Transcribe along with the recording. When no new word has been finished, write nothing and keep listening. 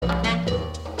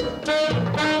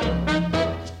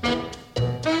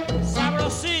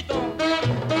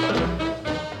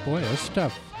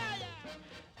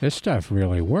stuff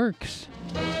really works.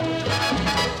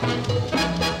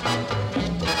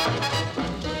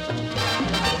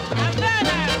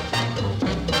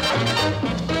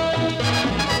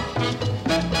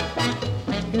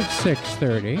 It's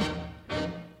 6:30.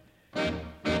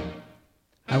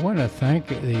 I want to thank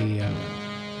the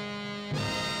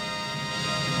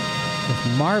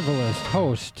marvelous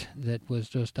host that was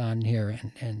just on here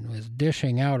and was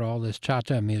dishing out all this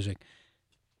cha-cha music.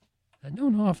 I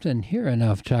don't often hear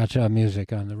enough cha-cha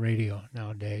music on the radio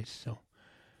nowadays, so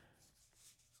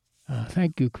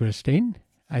thank you, Christine.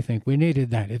 I think we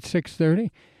needed that. It's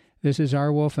 6:30. This is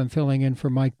R. Wolf. I'm filling in for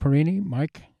Mike Perini.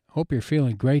 Mike, hope you're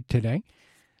feeling great today.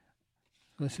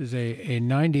 This is a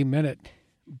 90-minute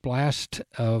blast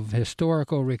of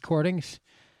historical recordings.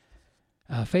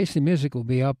 Face the Music will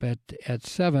be up at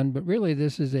 7, but really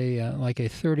this is like a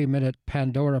 30-minute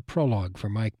Pandora prologue for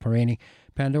Mike Perini.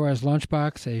 Pandora's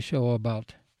Lunchbox, a show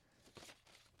about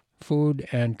food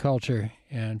and culture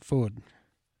and food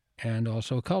and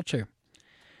also culture.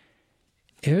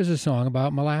 Here's a song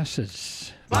about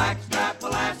molasses. Blackstrap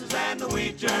molasses and the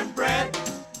wheat germ bread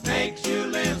makes you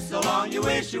live so long you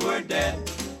wish you were dead.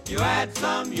 You add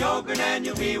some yogurt and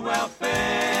you'll be well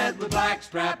fed with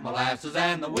blackstrap molasses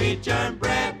and the wheat germ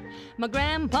bread. My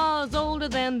grandpa's older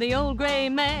than the old gray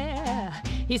mare.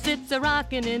 He sits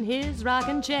a-rockin' in his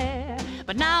rocking chair.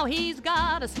 But now he's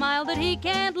got a smile that he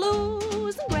can't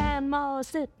lose. And Grandma's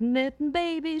sitting knitting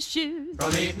baby's shoes.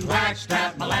 From eating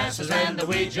blackstrap molasses and the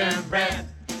wheat germ bread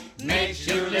makes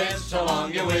you live so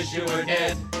long you wish you were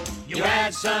dead. You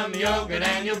add some yogurt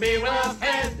and you'll be well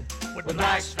fed with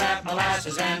blackstrap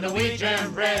molasses and the wheat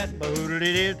germ bread.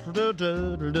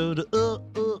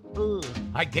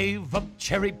 I gave up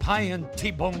cherry pie and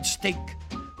T-bone steak,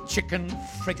 chicken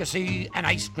fricassee and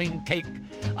ice cream cake.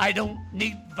 I don't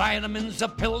need vitamins or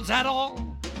pills at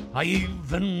all. I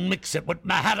even mix it with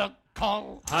my haddock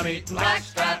call. I'm eating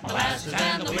blackstrap molasses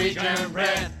and the wheat germ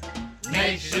bread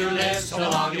makes you live so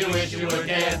long you wish you were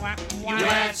dead. You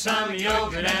add some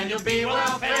yogurt and you'll be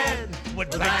well fed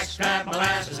with blackstrap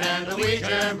molasses and the wheat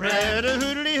germ bread.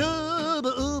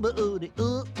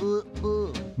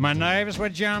 My nerves were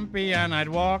jumpy and I'd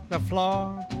walk the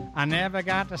floor. I never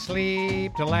got to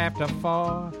sleep till after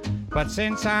 4. But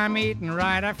since I'm eating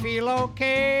right, I feel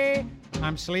okay.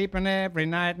 I'm sleeping every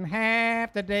night and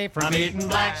half the day from eating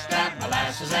blackstrap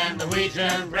molasses and the wheat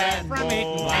germ bread. From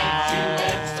eating makes you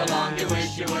live so long you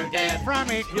wish you were dead.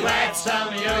 From eating you add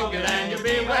some yogurt and you'll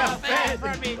be well fed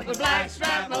with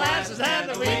blackstrap molasses and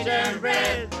the wheat germ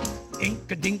bread.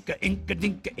 Inka-dinka,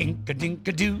 inka-dinka,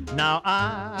 inka-dinka-doo. Now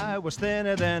I was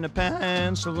thinner than a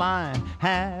pencil line,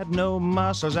 had no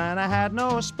muscles and I had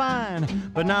no spine.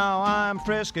 But now I'm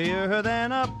friskier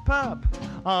than a pup.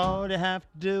 All you have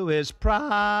to do is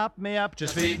prop me up.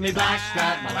 Just feed me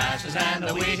blackstrap molasses and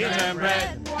the wheat germ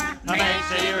bread.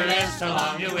 Makes you live so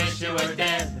long you wish you were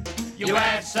dead. You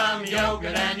add some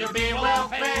yogurt and you'll be well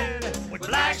fed with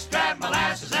blackstrap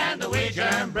molasses and the wheat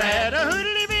germ bread.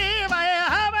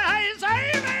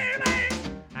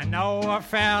 I know a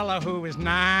fella who is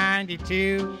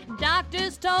 92.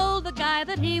 Doctors told the guy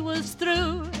that he was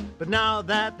through. But now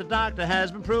that the doctor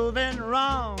has been proven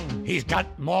wrong, he's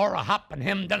got more a hop in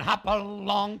him than hop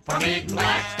along. From eating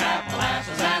blackstrap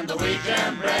molasses and the wheat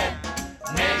germ bread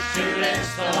makes you live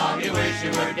so long you wish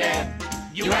you were dead.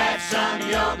 You add some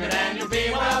yogurt and you'll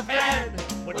be well fed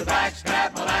with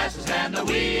blackstrap molasses and the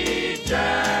wheat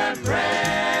germ bread.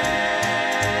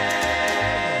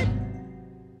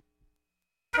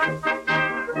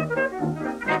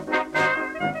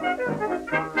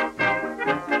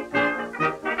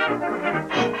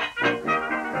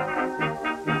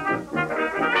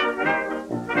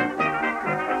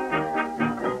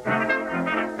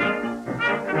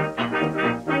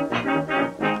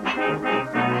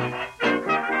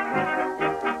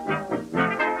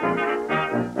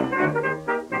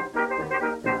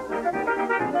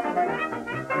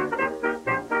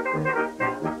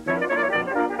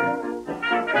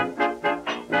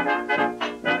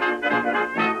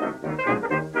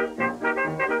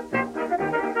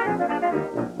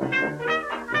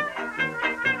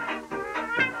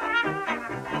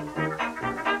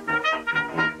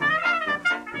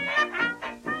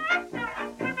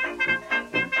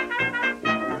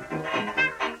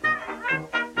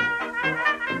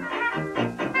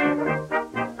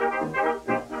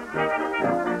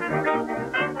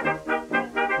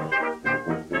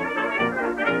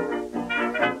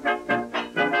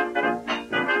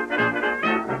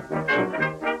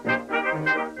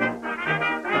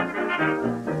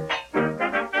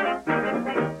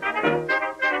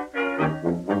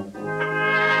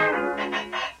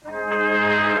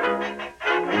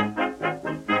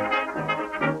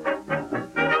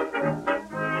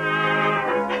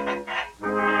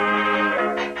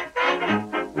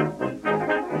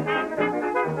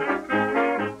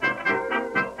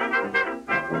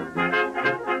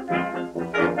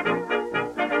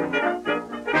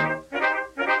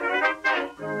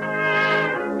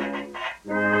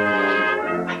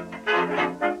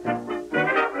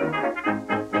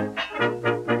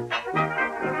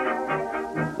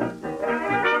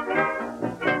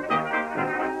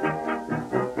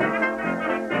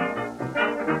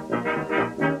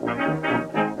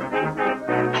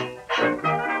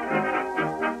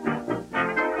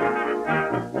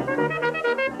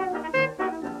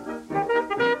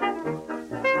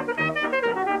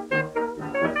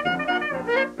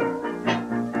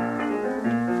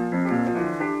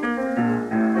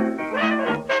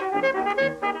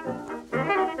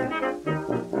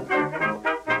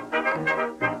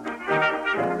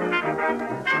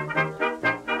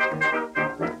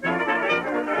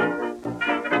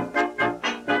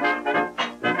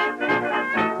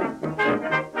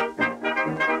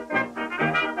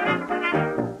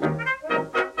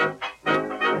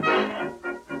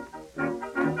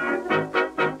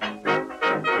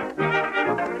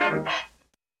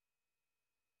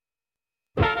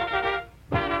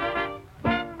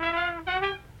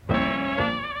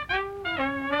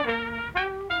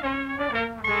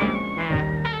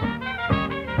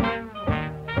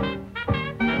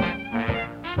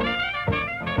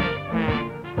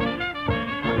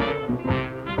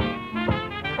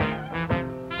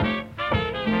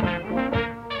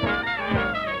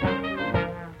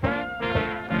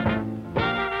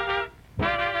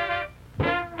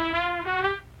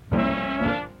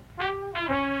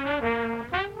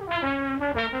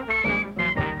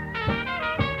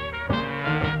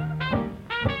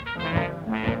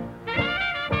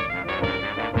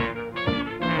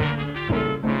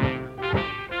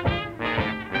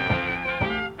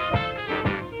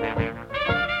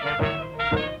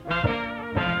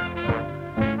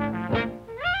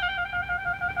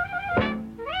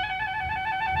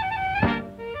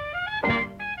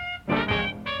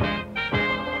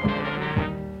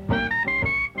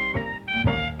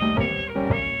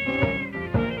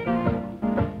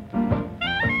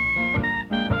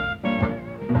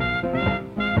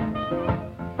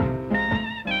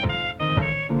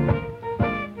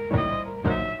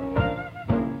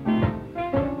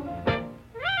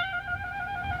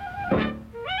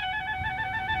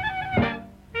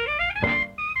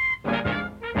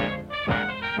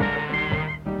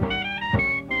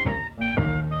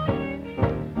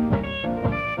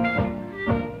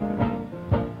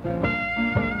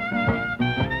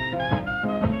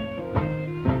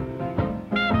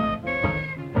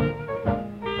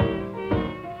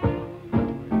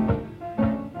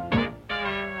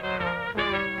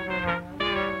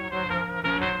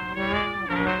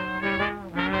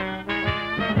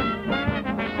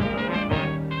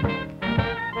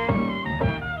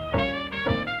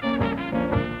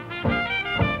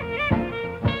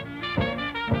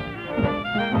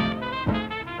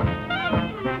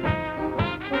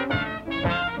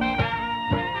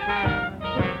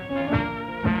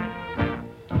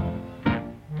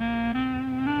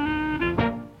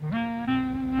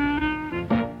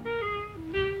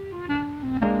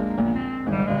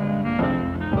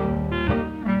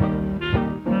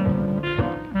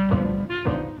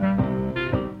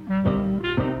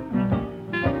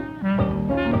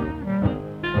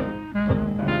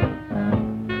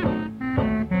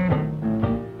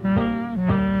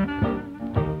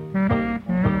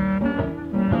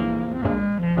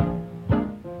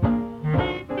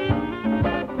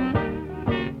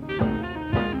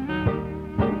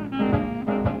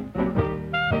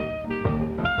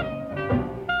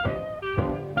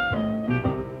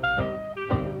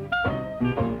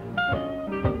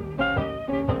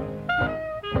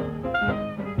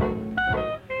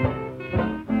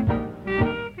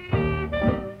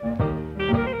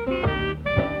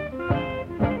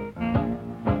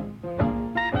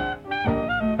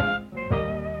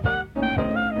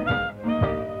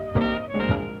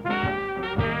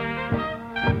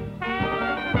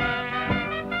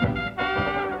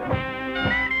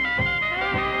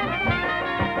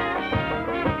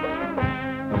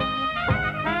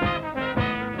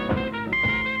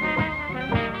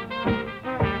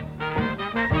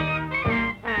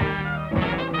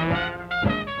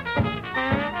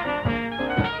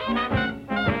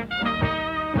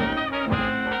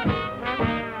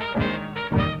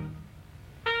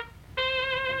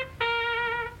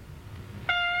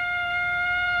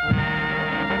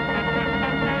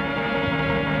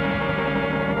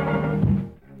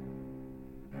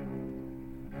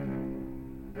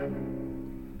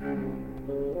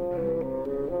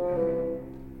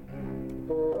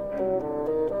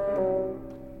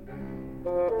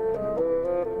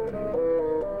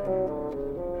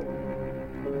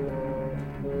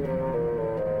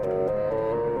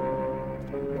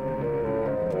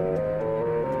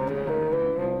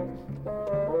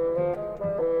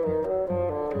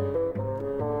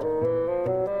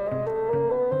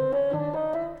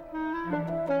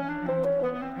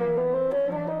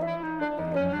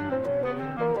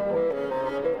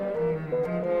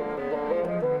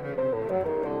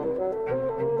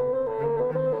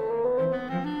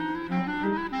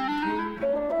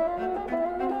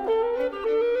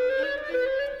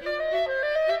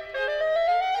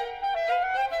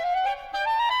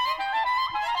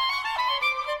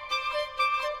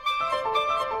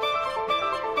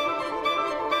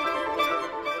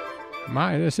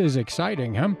 My, this is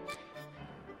exciting, huh?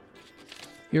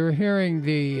 You're hearing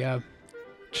the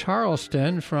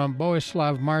Charleston from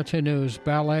Bohuslav Martinu's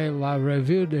ballet La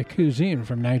Revue de Cuisine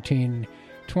from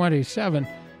 1927.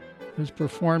 It was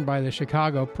performed by the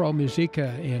Chicago Pro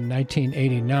Musica in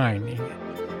 1989.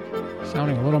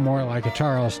 Sounding a little more like a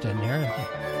Charleston here.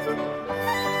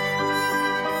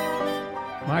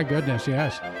 My goodness,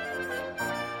 yes.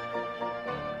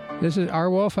 This is Our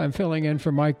Wolf. I'm filling in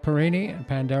for Mike Perini and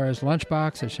Pandora's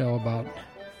Lunchbox, a show about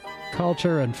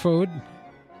culture and food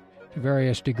to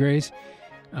various degrees.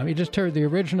 You just heard the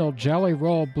original Jelly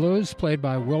Roll Blues played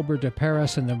by Wilbur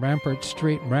DeParis and the Rampart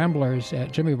Street Ramblers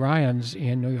at Jimmy Ryan's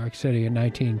in New York City in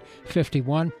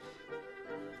 1951.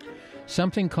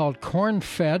 Something called Corn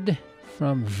Fed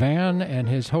from Van and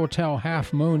his Hotel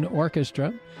Half Moon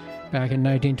Orchestra back in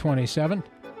 1927,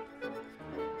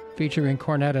 featuring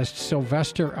cornetist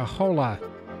Sylvester Ahola.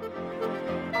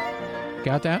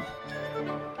 Got that?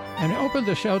 And I opened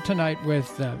the show tonight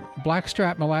with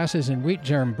blackstrap molasses and wheat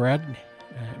germ bread.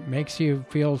 Makes you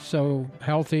feel so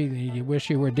healthy that you wish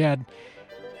you were dead.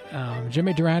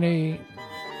 Jimmy Durante,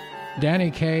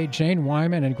 Danny Kaye, Jane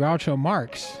Wyman, and Groucho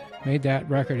Marx made that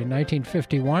record in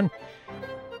 1951,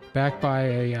 backed by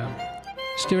a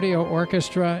studio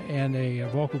orchestra and a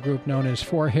vocal group known as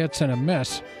Four Hits and a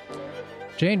Miss.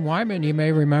 Jane Wyman, you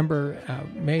may remember,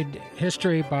 made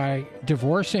history by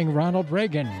divorcing Ronald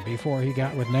Reagan before he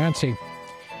got with Nancy.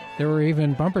 There were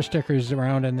even bumper stickers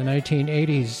around in the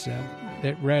 1980s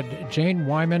that read, "Jane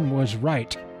Wyman was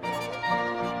right."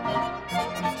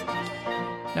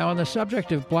 Now, on the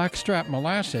subject of blackstrap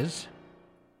molasses,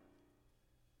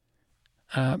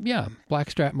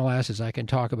 blackstrap molasses, I can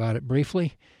talk about it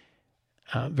briefly.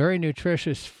 Very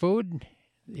nutritious food.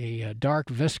 The dark,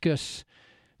 viscous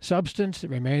substance that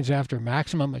remains after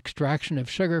maximum extraction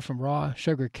of sugar from raw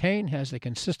sugar cane has the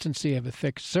consistency of a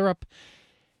thick syrup,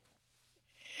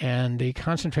 and the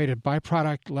concentrated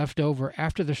byproduct left over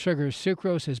after the sugar,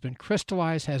 sucrose, has been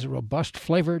crystallized, has a robust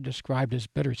flavor described as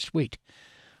bittersweet.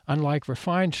 Unlike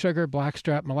refined sugar,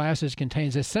 blackstrap molasses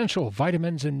contains essential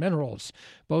vitamins and minerals,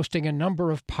 boasting a number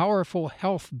of powerful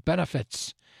health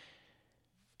benefits.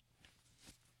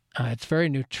 It's very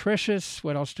nutritious.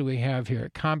 What else do we have here?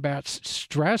 It combats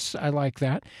stress. I like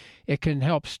that. It can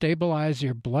help stabilize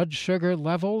your blood sugar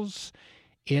levels.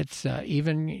 It's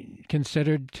even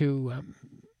considered to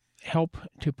help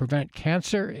to prevent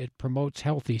cancer. It promotes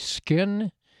healthy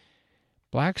skin.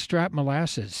 Blackstrap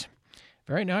molasses.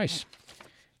 Very nice.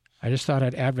 I just thought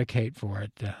I'd advocate for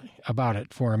it, about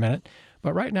it for a minute.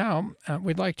 But right now,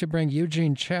 we'd like to bring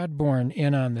Eugene Chadbourne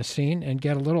in on the scene and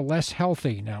get a little less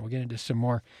healthy. Now we'll get into some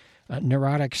more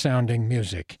neurotic-sounding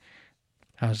music.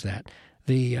 How's that?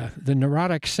 The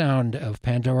neurotic sound of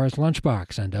Pandora's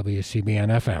Lunchbox on WCBN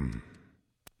FM.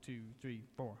 2, 3,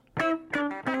 4.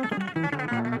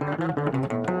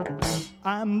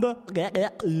 I'm the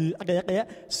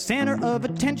center of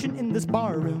attention in this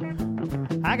bar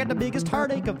room. I got the biggest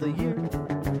heartache of the year.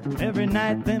 Every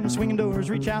night them swinging doors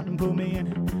reach out and pull me in.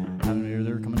 I hear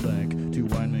they're coming back to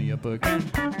wind me up again.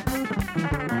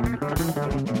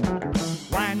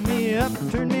 Wind me up,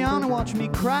 turn me on and watch me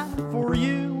cry for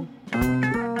you.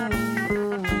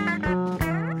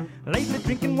 Lately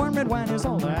drinking warm red wine is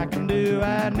all that I can do.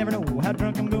 I never know how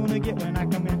drunk I'm gonna get when I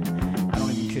come in. I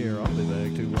don't even care, I'll be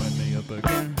back to wind me up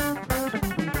again.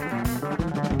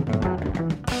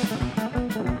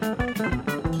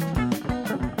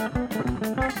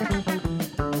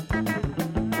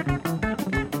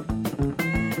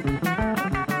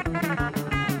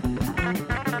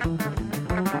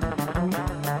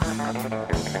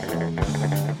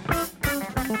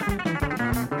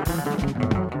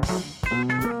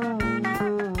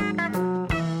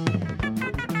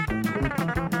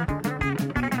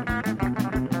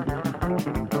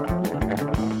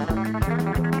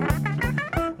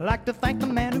 To thank the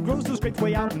man who grows those grapes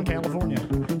way out in California.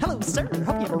 Hello, sir.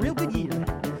 Hope you have a real good year.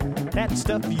 That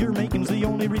stuff you're making's the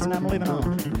only reason I'm living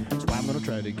on. That's why I'm gonna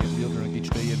try to get real drunk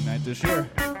each day and night this year.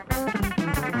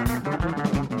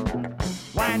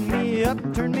 Wind me up,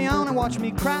 turn me on, and watch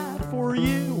me cry for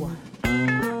you.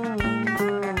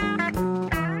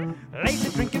 Lately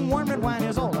drinking warm red wine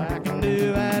is all I can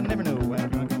do. I never know how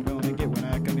drunk I'm gonna get when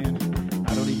I come in.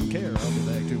 I don't even care. I'll be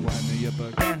back to wind me up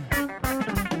again.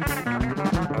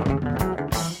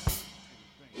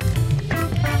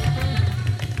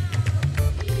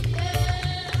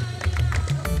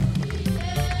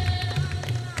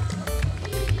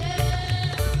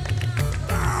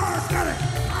 Got it!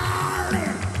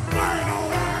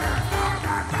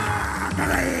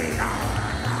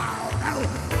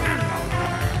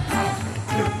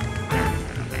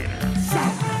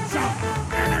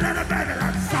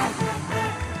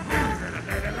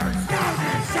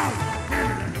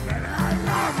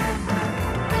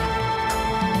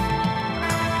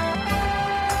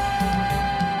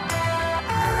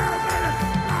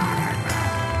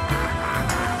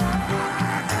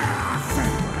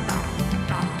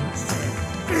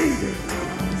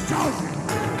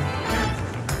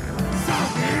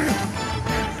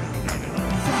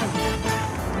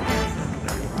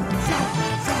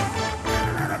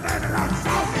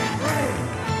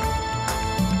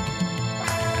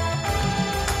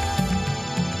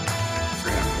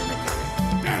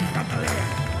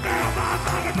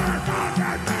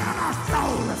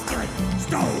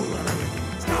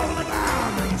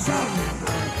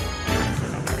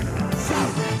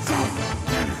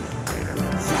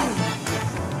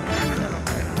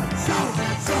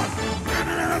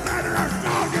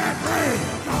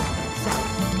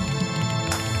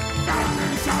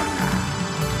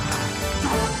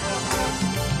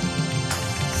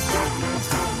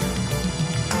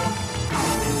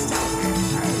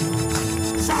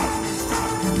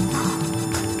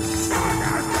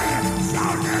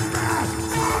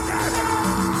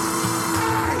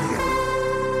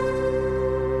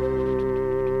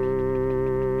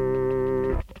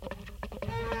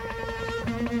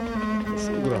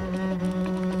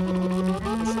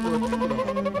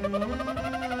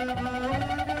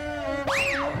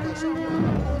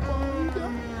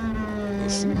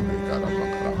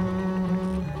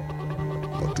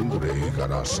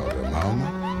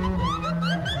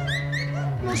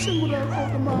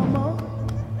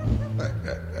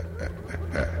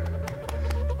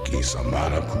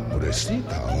 Kisamara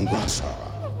kumresita ungasa.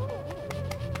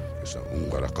 Kisa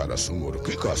ungara kara sumur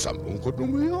kika sambung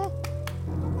kodumuyo.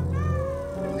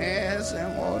 Nese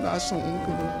ngona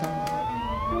sungkuruta.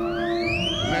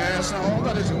 Nese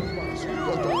ongara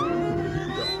sungkuruta.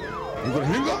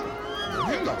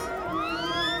 Hinga.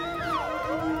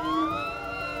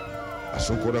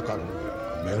 Asungkura kan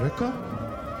Amerika.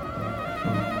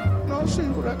 No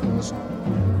singura kan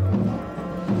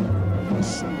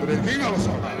Sungre hinga lo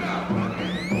so.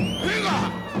 Hinga.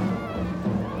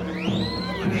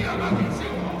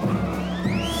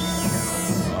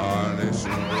 Ale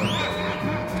sungre.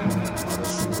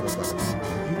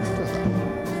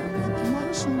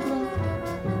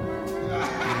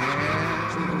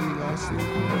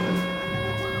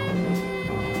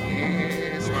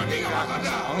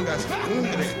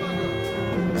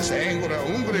 Sengura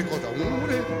umbre kota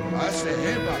umbre ase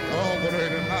heba togore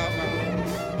mama.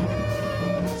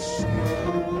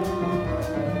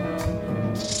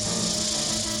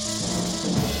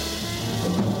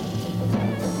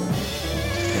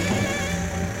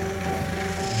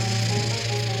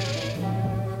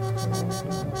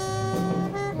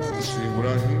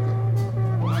 Singura hinga.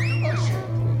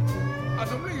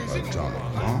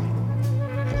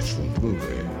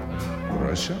 Sungure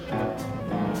Russia.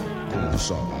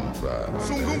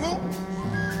 Sunggungu?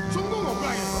 Sunggungu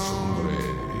playa? Sungure.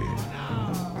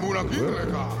 Mula kita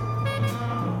ka.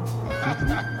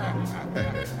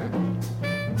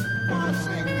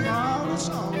 Masing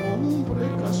sungure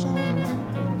kasama.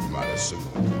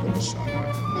 Sungure kasama.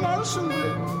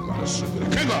 Sungure.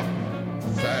 Kenga.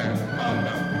 Fan.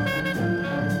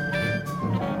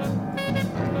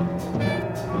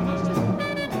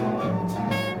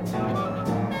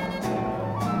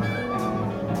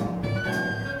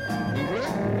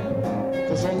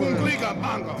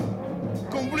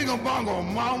 Complica un bongo,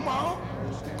 mau.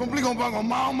 Complica un bongo,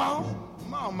 mau.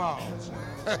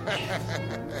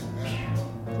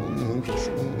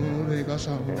 Sungure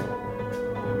kasama.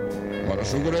 Mara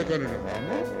sungure ka rin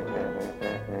mama.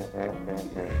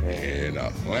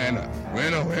 Buena.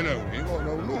 Ingo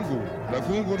na ulungu.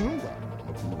 Lagungo nunga.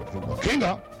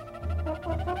 Kinga.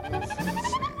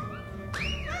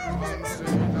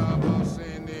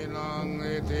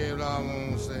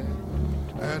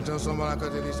 Esto somos las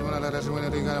que dicen la resuena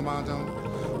de Garamanto.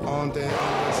 Onde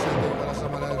sende para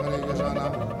samara de Gana.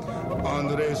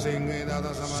 Andre singe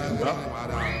da samara de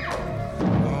Mara.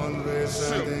 Andre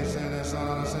sende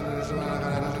sana sende samara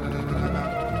de Gana.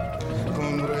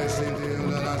 Condre sende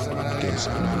la samara de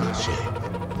Gana.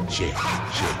 Che.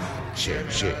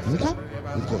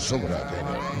 Nunca sombra de.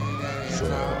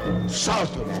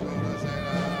 Salto.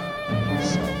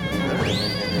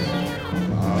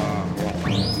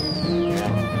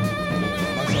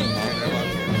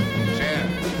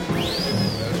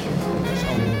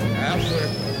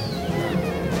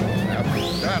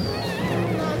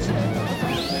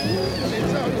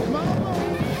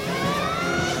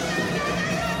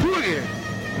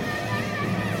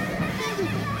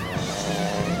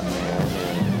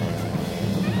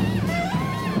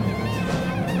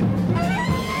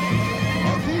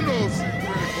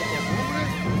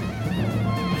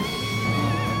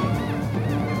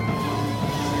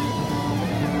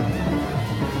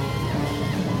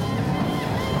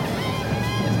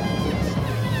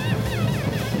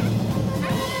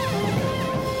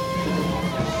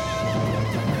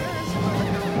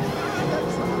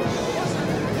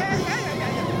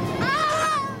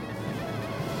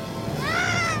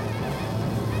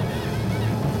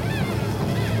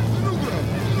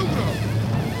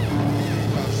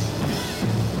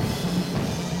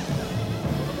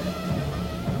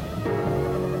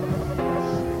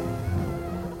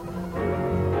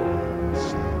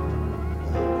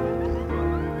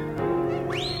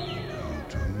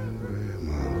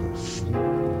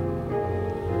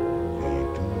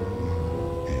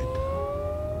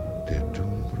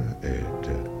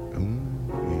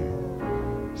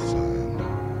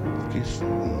 is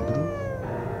Umbro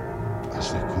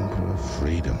as they conquer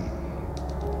freedom.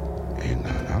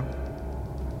 Enana,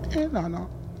 enana.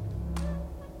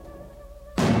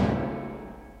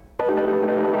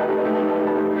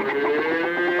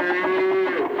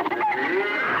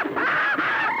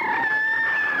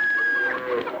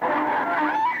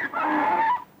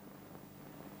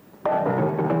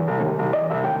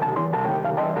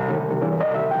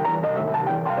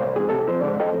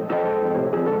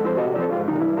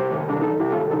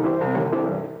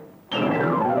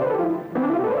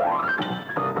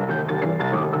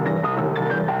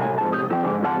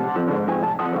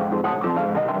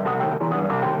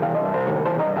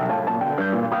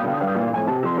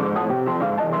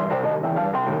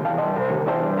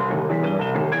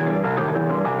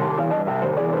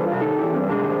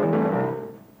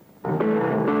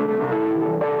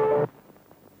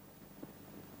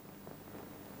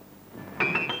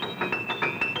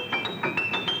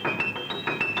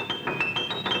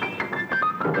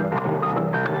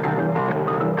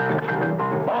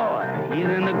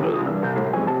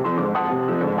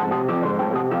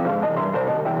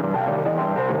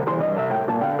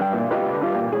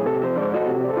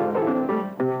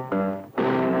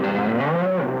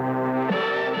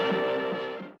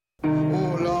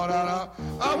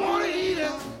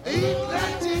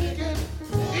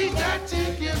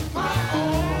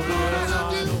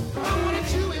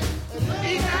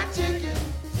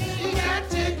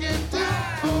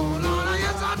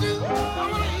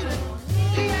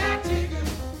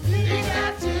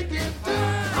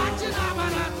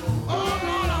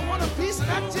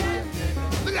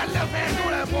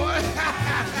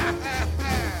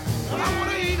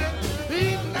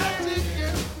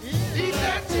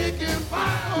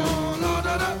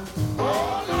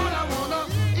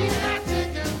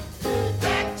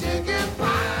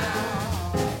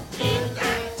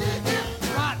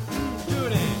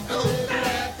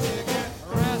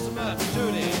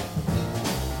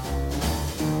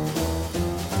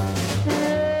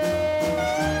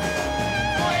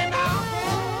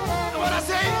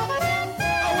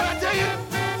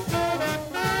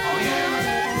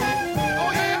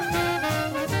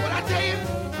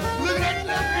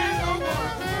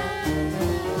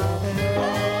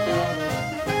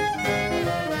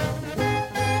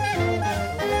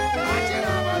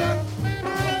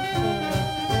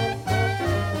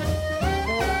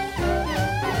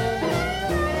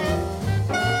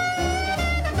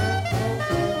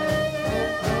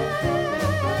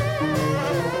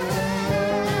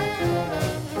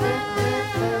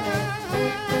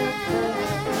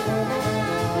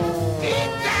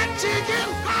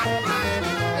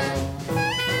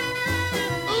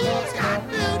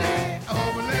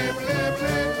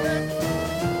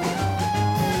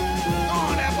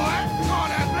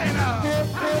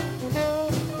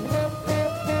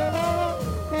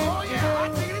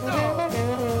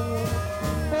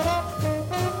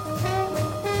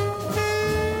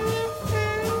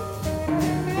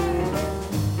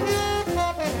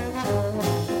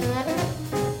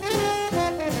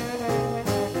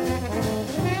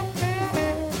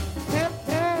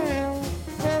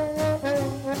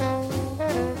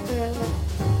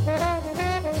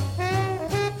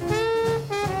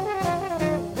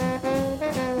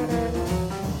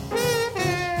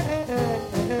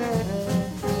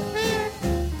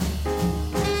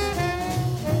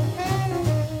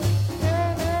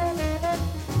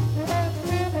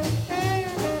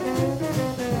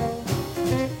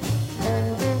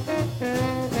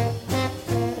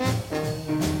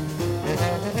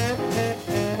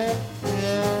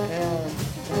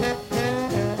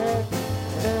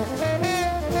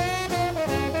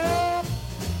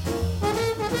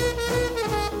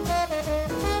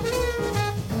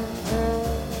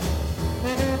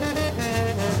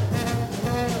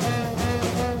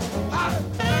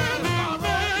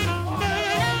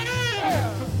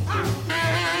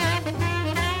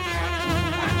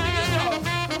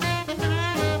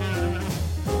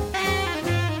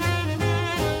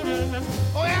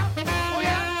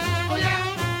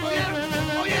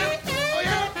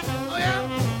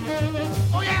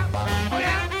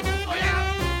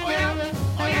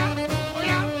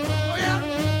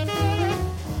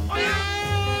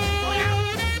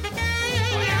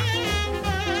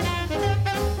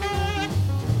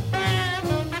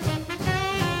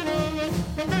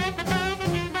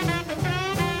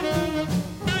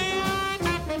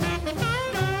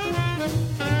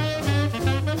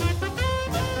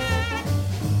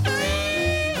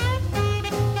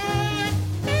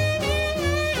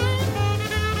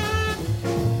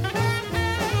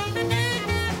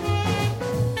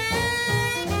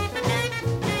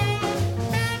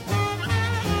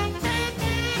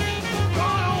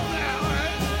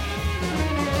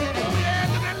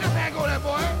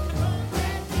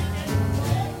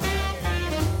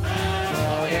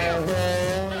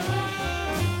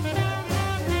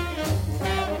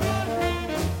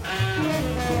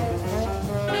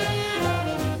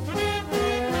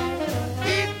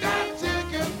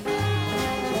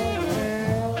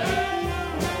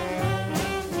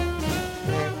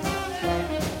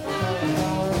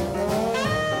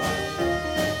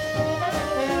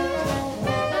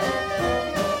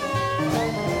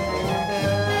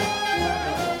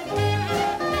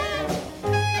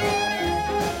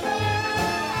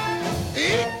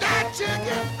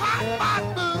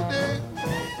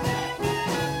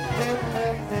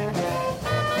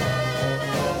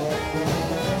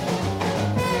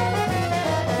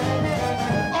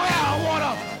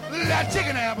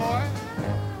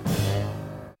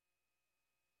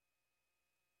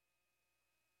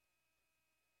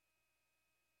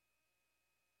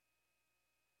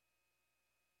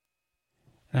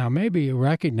 Now, maybe you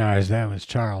recognize that as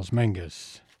Charles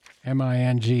Mingus,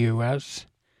 Mingus.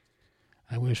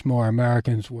 I wish more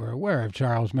Americans were aware of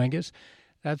Charles Mingus.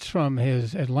 That's from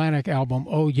his Atlantic album,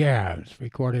 Oh Yeah. It was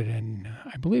recorded in,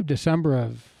 I believe, December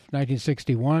of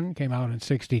 1961, came out in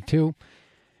 62.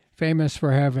 Famous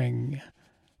for having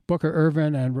Booker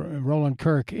Ervin and Roland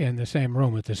Kirk in the same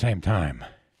room at the same time.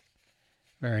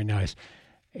 Very nice.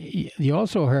 You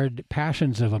also heard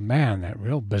Passions of a Man, that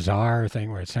real bizarre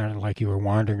thing where it sounded like you were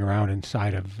wandering around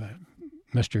inside of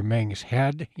Mr. Ming's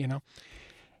head, you know.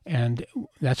 And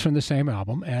that's from the same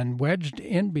album. And wedged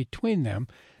in between them,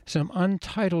 some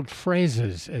untitled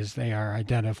phrases, as they are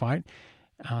identified.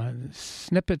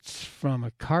 Snippets from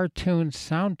a cartoon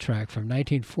soundtrack from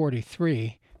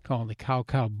 1943 called The Cow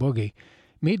Cow Boogie.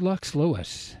 Meade Lux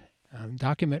Lewis,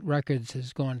 Document Records,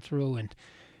 has gone through and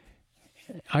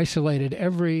isolated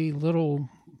every little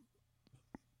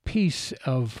piece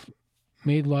of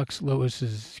Meade Lux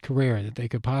Lewis's career that they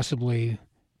could possibly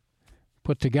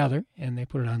put together, and they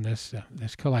put it on this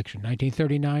collection.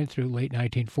 1939 through late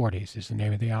 1940s is the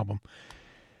name of the album.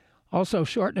 Also,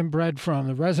 Shortening Bread from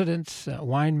The Residents,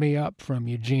 Wind Me Up from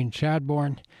Eugene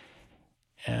Chadbourne,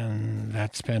 and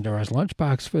that's Pandora's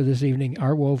Lunchbox for this evening.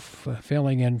 Our Wolf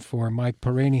filling in for Mike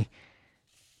Perini,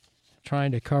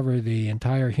 trying to cover the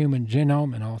entire human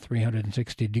genome and all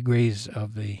 360 degrees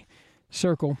of the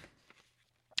circle,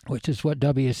 which is what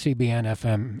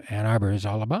WCBN-FM Ann Arbor is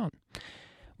all about.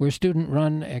 We're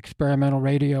student-run experimental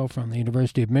radio from the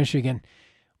University of Michigan.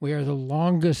 We are the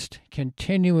longest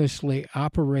continuously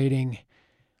operating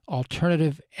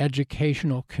alternative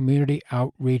educational community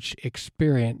outreach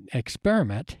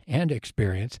experiment in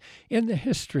the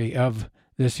history of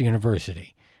this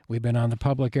university. We've been on the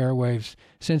public airwaves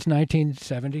since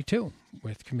 1972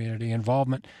 with community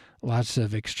involvement, lots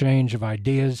of exchange of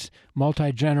ideas,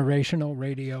 multi-generational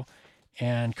radio,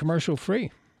 and commercial-free.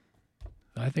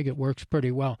 I think it works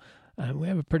pretty well. We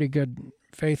have a pretty good,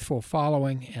 faithful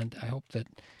following, and I hope that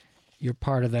you're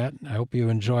part of that. I hope you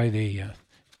enjoy the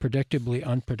predictably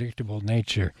unpredictable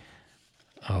nature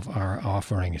of our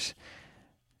offerings.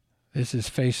 This is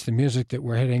Face the Music that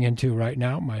we're heading into right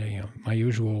now, my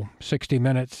usual 60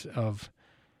 minutes of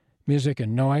music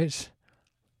and noise.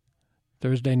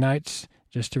 Thursday nights,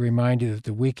 just to remind you that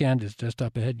the weekend is just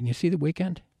up ahead. Can you see the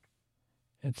weekend?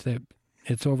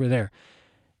 It's over there.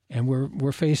 And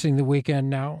we're facing the weekend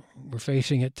now. We're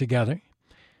facing it together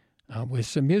with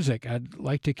some music. I'd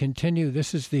like to continue.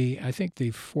 This is I think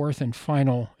the fourth and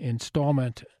final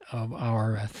installment of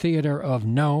our Theater of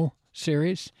No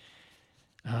series.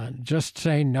 Just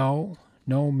say no.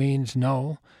 No means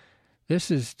no.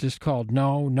 This is just called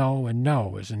No, No, and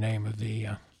No is the name of the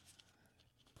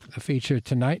feature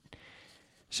tonight.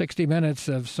 60 minutes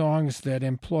of songs that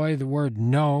employ the word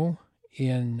no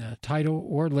in title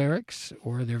or lyrics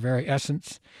or their very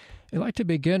essence. I'd like to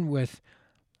begin with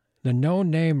the No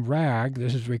Name Rag.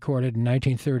 This is recorded in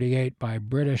 1938 by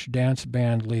British dance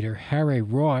band leader Harry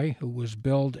Roy, who was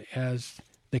billed as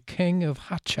the King of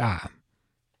Hacha.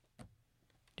 Do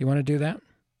you want to do that?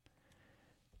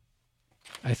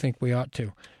 I think we ought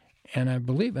to. And I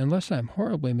believe, unless I'm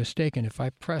horribly mistaken, if I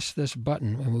press this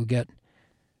button, we'll get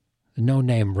the No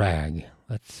Name Rag.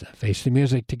 Let's face the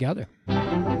music together.